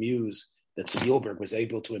magic muse that Spielberg was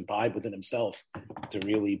able to imbibe within himself to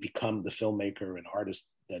really become the filmmaker and artist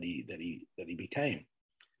that he became.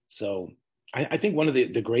 So I think one of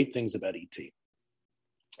the great things about E.T.,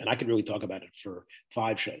 and I could really talk about it for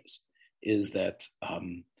 5 shows, is that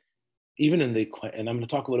even in and I'm going to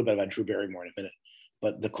talk a little bit about Drew Barrymore in a minute,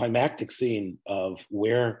 but the climactic scene of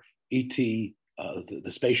where E.T.,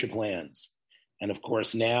 the spaceship lands, and of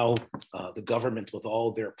course now the government with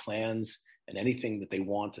all their plans and anything that they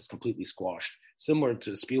want is completely squashed, similar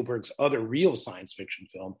to Spielberg's other real science fiction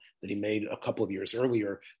film that he made a couple of years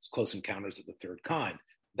earlier, Close Encounters of the Third Kind.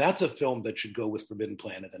 That's a film that should go with Forbidden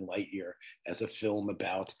Planet and Lightyear as a film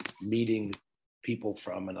about meeting people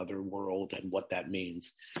from another world and what that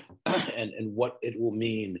means and what it will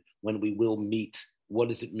mean when we will meet. What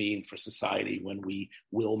does it mean for society when we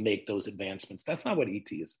will make those advancements? That's not what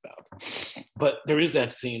E.T. is about. But there is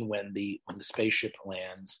that scene when the spaceship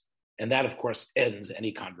lands, and that, of course, ends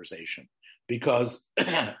any conversation, because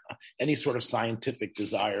any sort of scientific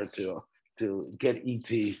desire to get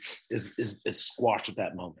E.T. is squashed at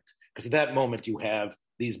that moment. Because at that moment, you have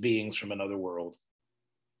these beings from another world.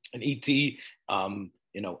 And E.T.,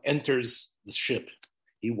 enters the ship.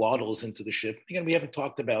 He waddles into the ship. Again, we haven't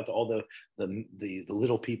talked about all the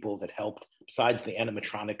little people that helped, besides the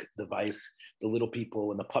animatronic device, the little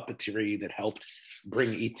people and the puppetry that helped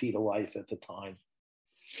bring E.T. to life at the time.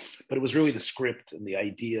 But it was really the script and the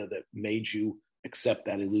idea that made you accept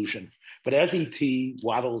that illusion. But as E.T.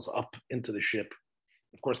 waddles up into the ship,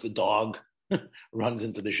 of course, the dog runs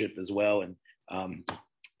into the ship as well.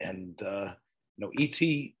 And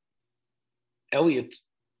E.T. Elliot,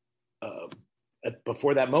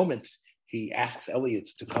 before that moment, he asks Elliot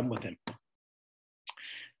to come with him.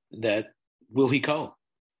 That will he go?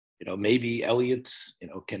 Maybe Elliot,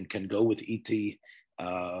 can go with E.T.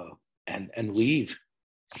 And leave.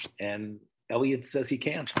 And Elliot says he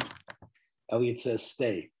can't. Elliot says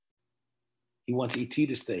stay. He wants E.T.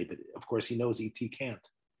 to stay, but of course he knows E.T. can't.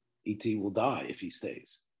 E.T. will die if he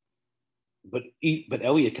stays. But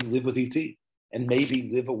Elliot can live with E.T. and maybe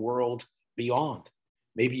live a world beyond.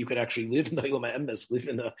 Maybe you could actually live in the Olam Emes, live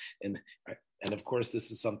and of course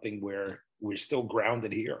this is something where we're still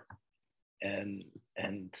grounded here. And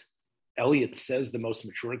Elliot says the most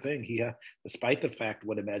mature thing. He, despite the fact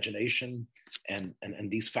what imagination and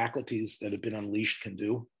these faculties that have been unleashed can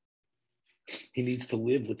do, he needs to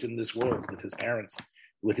live within this world with his parents,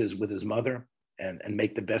 with his mother, and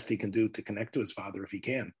make the best he can do to connect to his father if he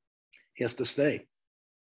can. He has to stay.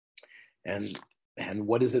 And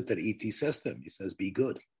what is it that E.T. says to him? He says, be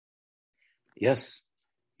good. Yes,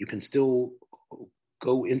 you can still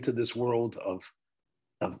go into this world of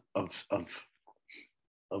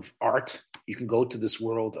art. You can go to this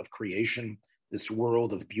world of creation, this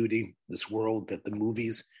world of beauty, this world that the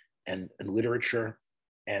movies and literature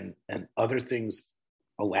and other things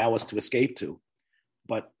allow us to escape to.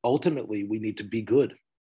 But ultimately, we need to be good.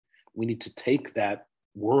 We need to take that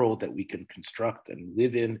world that we can construct and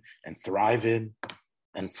live in and thrive in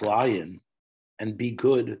and fly in and be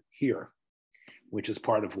good here, which is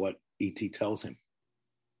part of what E.T. tells him.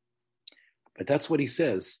 But that's what he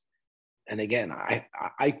says. And again,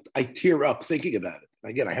 I tear up thinking about it.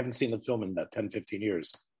 Again, I haven't seen the film in about 10, 15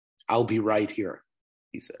 years. I'll be right here,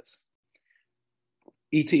 he says.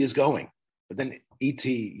 E.T. is going, but then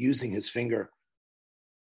E.T., using his finger,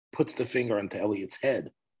 puts the finger onto Elliot's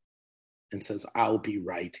head and says, I'll be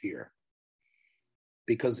right here.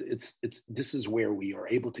 Because this is where we are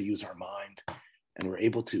able to use our mind and we're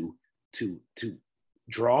able to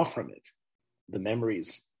draw from it the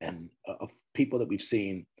memories and of people that we've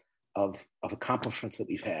seen, of accomplishments that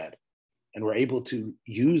we've had. And we're able to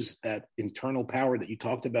use that internal power that you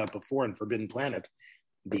talked about before in Forbidden Planet,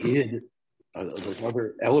 the id, those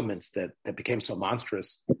other elements that became so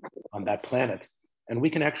monstrous on that planet. And we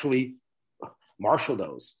can actually marshal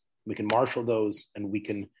those. We can marshal those and we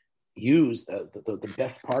can use the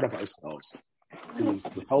best part of ourselves to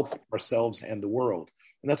help ourselves and the world.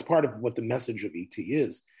 And that's part of what the message of E.T.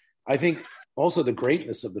 is. I think also the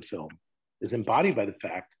greatness of the film is embodied by the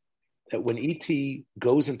fact that when E.T.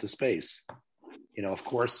 goes into space, of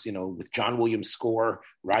course, with John Williams' score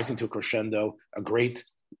rising to a crescendo, a great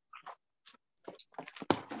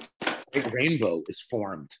rainbow is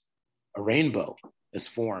formed. A rainbow is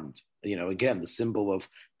formed. Again, the symbol of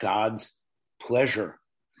God's pleasure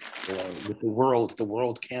with the world. The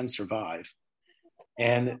world can survive.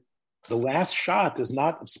 And The last shot is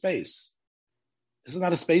not of space. This is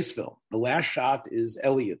not a space film. The last shot is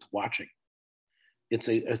Elliot watching. It's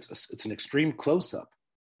an extreme close up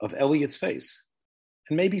of Elliot's face,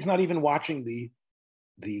 and maybe he's not even watching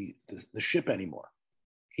the ship anymore.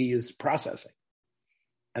 He is processing,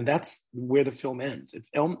 and that's where the film ends.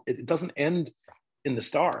 It doesn't end in the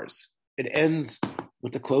stars. It ends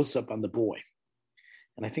with the close up on the boy,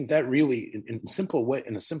 and I think that really, in a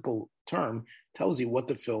simple term, tells you what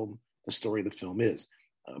the story of the film is.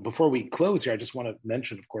 Before we close here, I just want to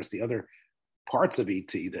mention, of course, the other parts of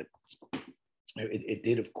E.T. that it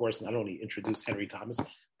did, of course, not only introduce Henry Thomas.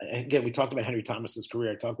 Again, we talked about Henry Thomas's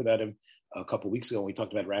career. I talked about him a couple of weeks ago when we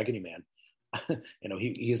talked about Raggedy Man.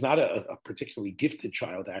 He is not a particularly gifted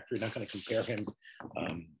child actor. You're not going to compare him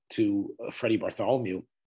to Freddie Bartholomew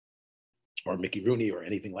or Mickey Rooney or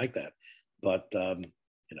anything like that. But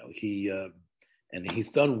he's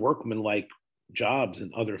done workmanlike jobs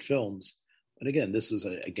in other films. But again, this is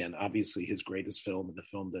obviously his greatest film, and the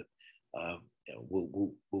film that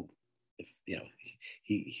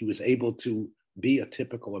he was able to be a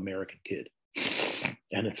typical American kid.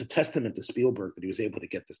 And it's a testament to Spielberg that he was able to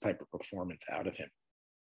get this type of performance out of him,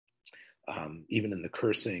 even in the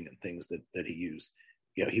cursing and things that he used.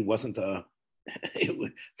 He wasn't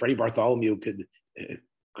Freddie Bartholomew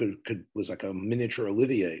was like a miniature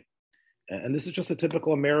Olivier, and this is just a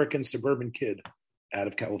typical American suburban kid out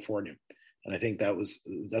of California. And I think that's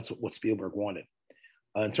what Spielberg wanted.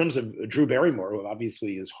 In terms of Drew Barrymore, who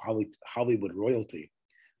obviously is Hollywood royalty,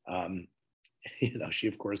 she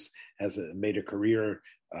of course has made a career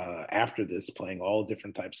after this, playing all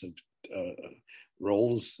different types of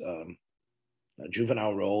roles,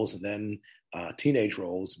 juvenile roles, and then teenage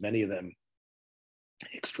roles. Many of them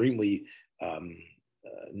extremely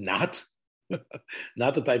not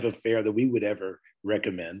the type of fare that we would ever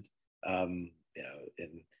recommend.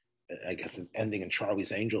 I guess ending in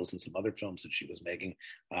Charlie's Angels and some other films that she was making.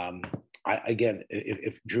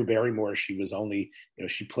 If Drew Barrymore, she was only,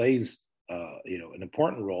 she plays, an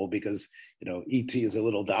important role because, E.T. is a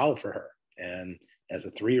little doll for her. And as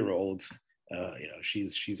a 3-year-old,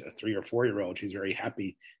 she's a 3 or 4-year-old. She's very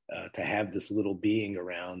happy to have this little being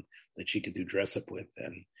around that she could do dress up with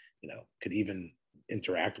and, could even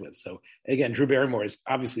interact with. So again, Drew Barrymore is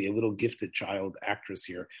obviously a little gifted child actress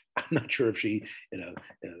here. I'm not sure if she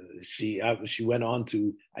went on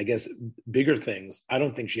to, I guess, bigger things. I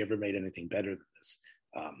don't think she ever made anything better than this.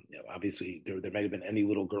 Obviously there might have been any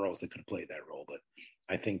little girls that could play that role, but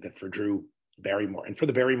I think that for Drew Barrymore and for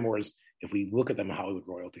the Barrymores, if we look at them Hollywood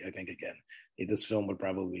royalty, I think again, this film would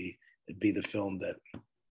probably be the film that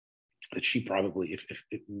she probably, if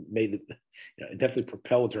it made it, it definitely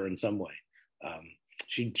propelled her in some way.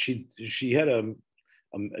 She had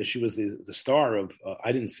she was the star of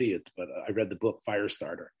I didn't see it, but I read the book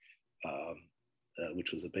Firestarter,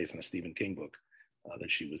 which was based on a Stephen King book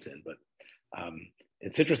that she was in. But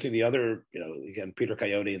it's interesting. The other, again, Peter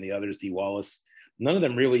Coyote and the others, Dee Wallace, none of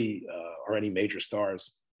them really are any major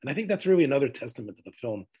stars, and I think that's really another testament to the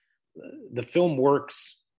film. The film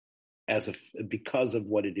works because of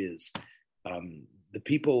what it is. The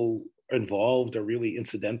people involved are really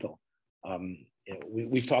incidental.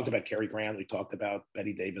 We've talked about Cary Grant, we've talked about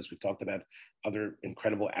Bette Davis, we've talked about other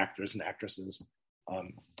incredible actors and actresses.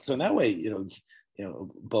 So in that way,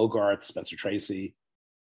 Bogart, Spencer Tracy,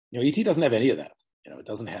 E.T. doesn't have any of that. It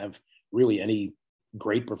doesn't have really any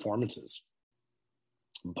great performances.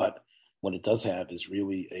 But what it does have is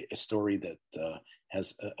really a story that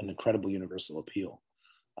has an incredible universal appeal.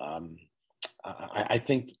 I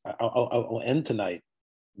think I'll end tonight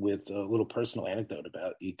with a little personal anecdote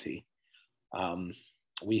about E.T.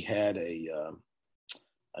 We had a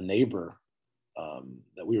neighbor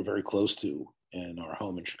that we were very close to in our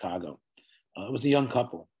home in Chicago. It was a young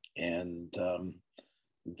couple, and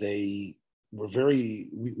we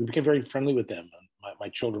became very friendly with them. My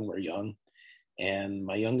children were young, and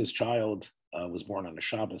my youngest child was born on a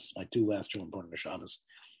Shabbos. My 2 last children born on a Shabbos,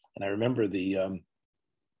 and I remember we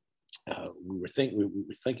were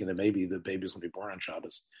thinking that maybe the baby was going to be born on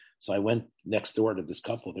Shabbos. So I went next door to this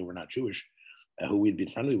couple. They were not Jewish, who we'd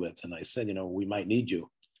been friendly with, and I said, we might need you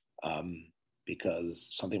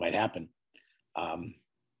because something might happen.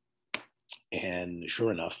 And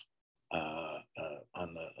sure enough,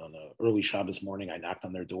 on the early Shabbos morning, I knocked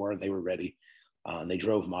on their door. They were ready. And they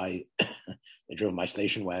drove my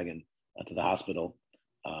station wagon to the hospital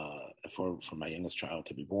for my youngest child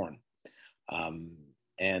to be born.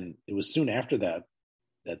 And it was soon after that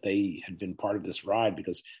they had been part of this ride,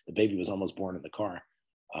 because the baby was almost born in the car,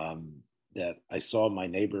 that I saw my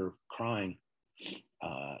neighbor crying,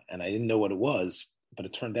 and I didn't know what it was, but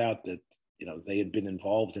it turned out that they had been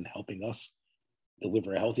involved in helping us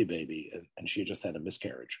deliver a healthy baby, and she had just had a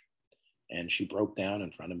miscarriage. And she broke down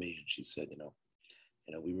in front of me and she said,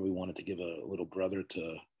 we really wanted to give a little brother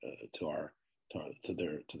to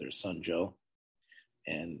their son Joe,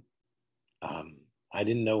 and I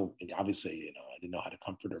didn't know. Obviously, I didn't know how to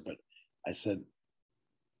comfort her, but I said,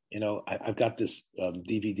 I've got this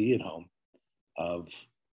DVD at home of.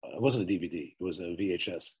 It wasn't a DVD; it was a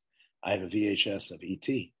VHS. I have a VHS of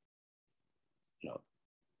E.T.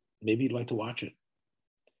 Maybe you'd like to watch it.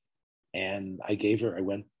 And I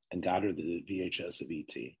went and got her the VHS of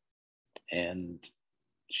E.T. And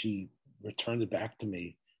she returned it back to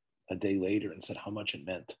me a day later and said how much it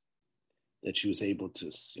meant that she was able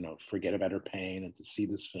to, forget about her pain and to see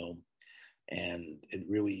this film. And it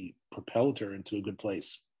really propelled her into a good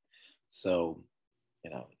place. So,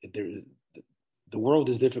 the world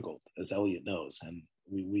is difficult, as Elliot knows, and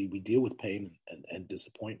we deal with pain and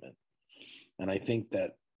disappointment. And I think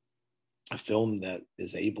that a film that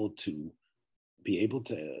is able to be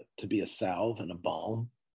a salve and a balm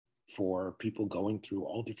for people going through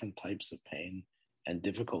all different types of pain and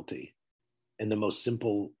difficulty in the most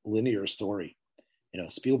simple linear story.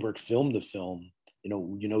 Spielberg filmed the film.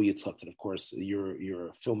 Yitzhak, that of course you're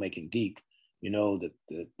a filmmaking geek.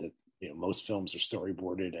 That most films are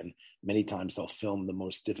storyboarded, and many times they'll film the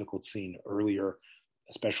most difficult scene earlier,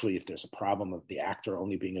 especially if there's a problem of the actor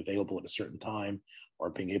only being available at a certain time or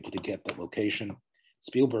being able to get the location.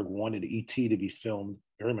 Spielberg wanted E.T. to be filmed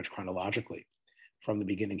very much chronologically. From the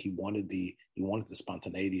beginning, he wanted the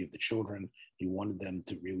spontaneity of the children. He wanted them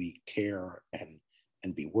to really care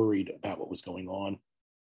and be worried about what was going on.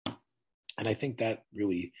 And I think that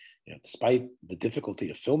really, despite the difficulty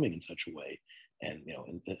of filming in such a way, and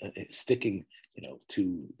sticking,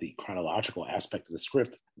 to the chronological aspect of the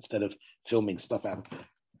script instead of filming stuff out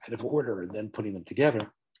of order and then putting them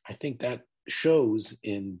together, I think that shows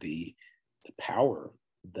in the power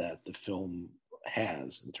that the film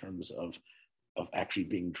has in terms of actually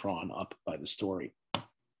being drawn up by the story,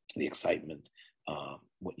 the excitement,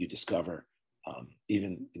 what you discover,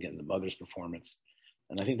 even again the mother's performance,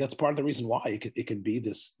 and I think that's part of the reason why it could be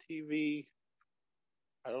this TV.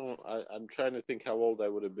 I'm trying to think how old I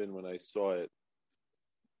would have been when I saw it,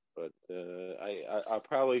 but I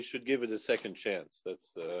probably should give it a second chance.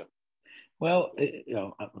 That's well,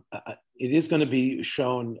 it is going to be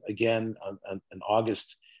shown again in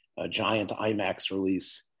August, a giant IMAX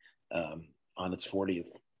release on its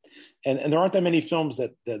 40th, and there aren't that many films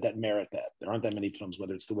that merit that. There aren't that many films,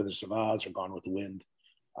 whether it's The Wizard of Oz or Gone with the Wind.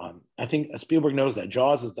 I think Spielberg knows that.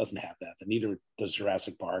 Jaws doesn't have that, and neither does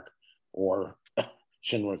Jurassic Park or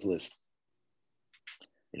Schindler's List.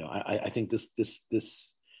 I think this.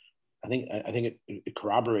 I think it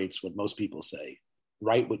corroborates what most people say: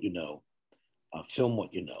 write what you know, film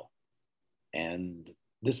what you know, and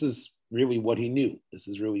this is really what he knew. This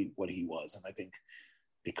is really what he was, and I think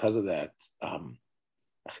because of that,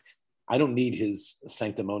 I don't need his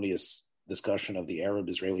sanctimonious discussion of the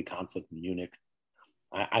Arab-Israeli conflict in Munich.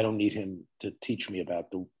 I don't need him to teach me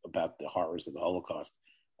about the horrors of the Holocaust.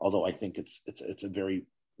 Although I think it's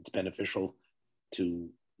beneficial to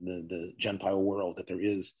the Gentile world that there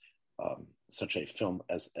is such a film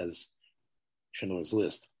as Schindler's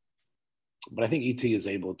List. But I think E.T. is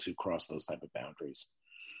able to cross those type of boundaries.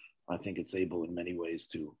 I think it's able in many ways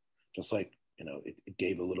to, just like it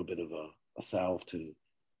gave a little bit of a salve to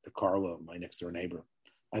Carla, my next door neighbor.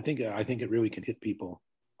 I think it really can hit people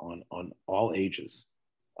on all ages.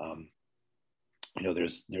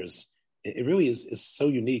 It really is so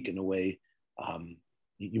unique in a way.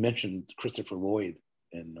 You mentioned Christopher Lloyd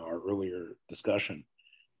in our earlier discussion.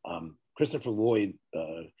 Christopher Lloyd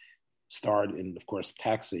starred in, of course,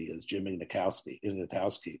 Taxi as Jim Ignatowski.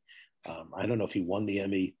 I don't know if he won the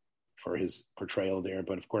Emmy for his portrayal there,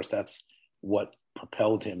 but of course that's what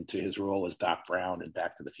propelled him to his role as Doc Brown in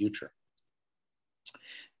Back to the Future.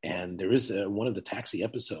 And there is one of the Taxi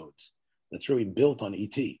episodes that's really built on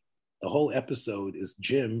E.T. The whole episode is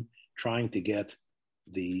Jim trying to get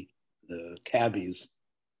the cabbies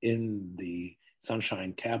in the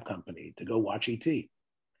Sunshine Cab Company to go watch E.T.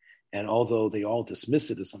 And although they all dismiss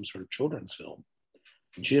it as some sort of children's film,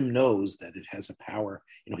 Jim knows that it has a power.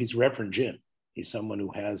 He's Reverend Jim. He's someone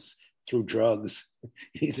who has, through drugs,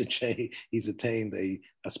 he's attained a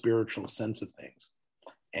spiritual sense of things.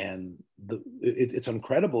 And it's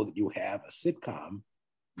incredible that you have a sitcom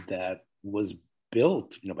that was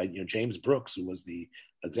built, by James Brooks, who was the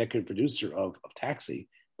executive producer of Taxi.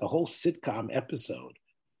 The whole sitcom episode,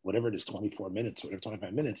 whatever it is, 24 minutes, whatever,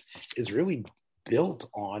 25 minutes, is really built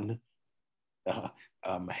on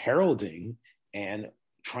heralding and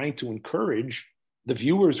trying to encourage the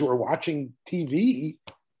viewers who are watching TV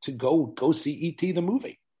to go see E.T. the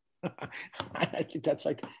movie. I think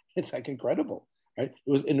it's incredible, right?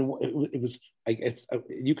 It was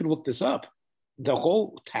you can look this up. The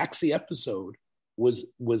whole Taxi episode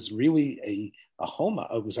was really a homa.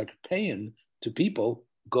 It was like a paean to people,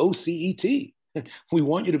 go see E.T. We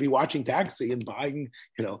want you to be watching Taxi and buying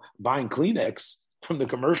Kleenex from the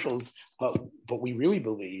commercials, but we really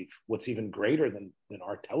believe what's even greater than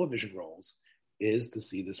our television roles is to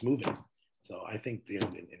see this movie. So I think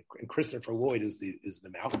and Christopher Lloyd is the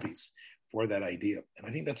mouthpiece for that idea, and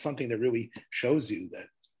I think that's something that really shows you that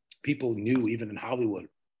people knew, even in Hollywood,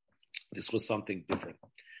 this was something different.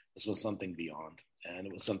 This was something beyond, and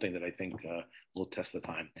it was something that I think will test the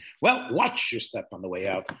time. Well, watch your step on the way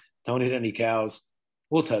out. Don't hit any cows.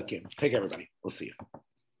 We'll take you. Take everybody. We'll see you.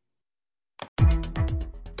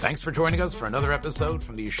 Thanks for joining us for another episode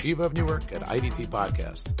from the Yeshiva of Newark at IDT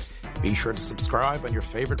Podcast. Be sure to subscribe on your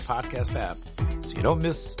favorite podcast app so you don't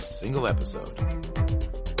miss a single episode.